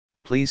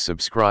Please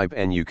subscribe,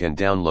 and you can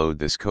download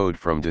this code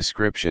from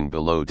description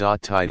below.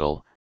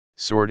 Title: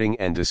 Sorting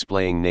and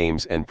displaying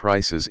names and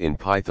prices in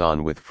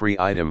Python with free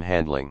item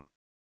handling.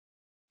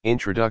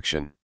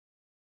 Introduction.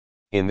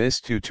 In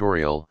this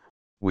tutorial,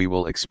 we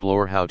will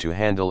explore how to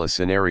handle a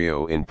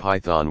scenario in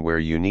Python where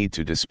you need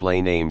to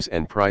display names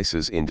and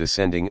prices in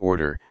descending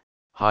order,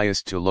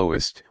 highest to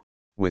lowest,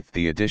 with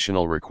the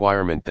additional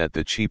requirement that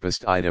the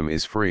cheapest item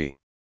is free.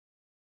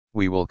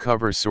 We will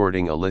cover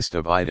sorting a list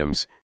of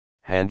items,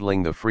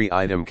 handling the free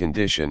item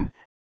condition,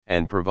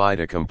 and provide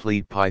a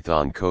complete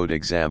Python code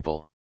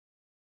example.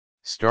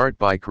 Start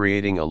by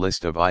creating a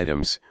list of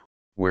items,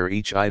 where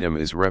each item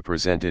is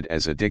represented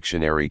as a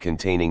dictionary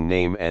containing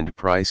name and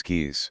price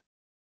keys.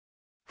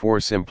 For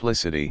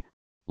simplicity,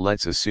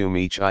 let's assume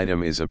each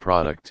item is a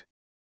product.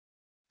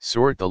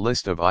 Sort the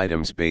list of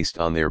items based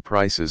on their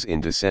prices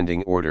in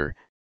descending order,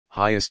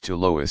 highest to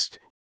lowest,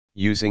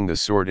 using the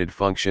sorted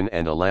function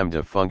and a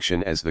lambda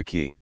function as the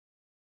key.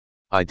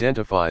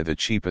 Identify the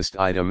cheapest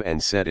item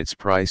and set its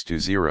price to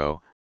 0,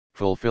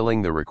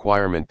 fulfilling the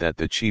requirement that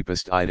the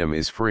cheapest item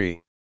is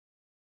free.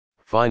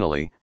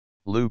 Finally,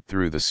 loop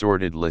through the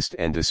sorted list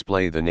and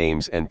display the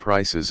names and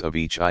prices of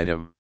each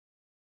item.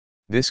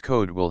 This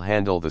code will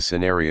handle the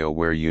scenario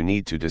where you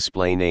need to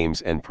display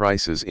names and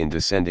prices in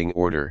descending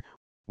order,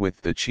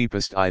 with the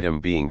cheapest item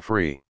being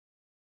free.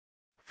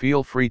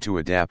 Feel free to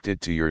adapt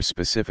it to your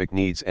specific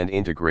needs and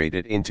integrate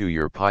it into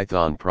your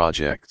Python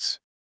projects.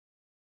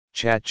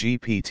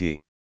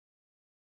 ChatGPT.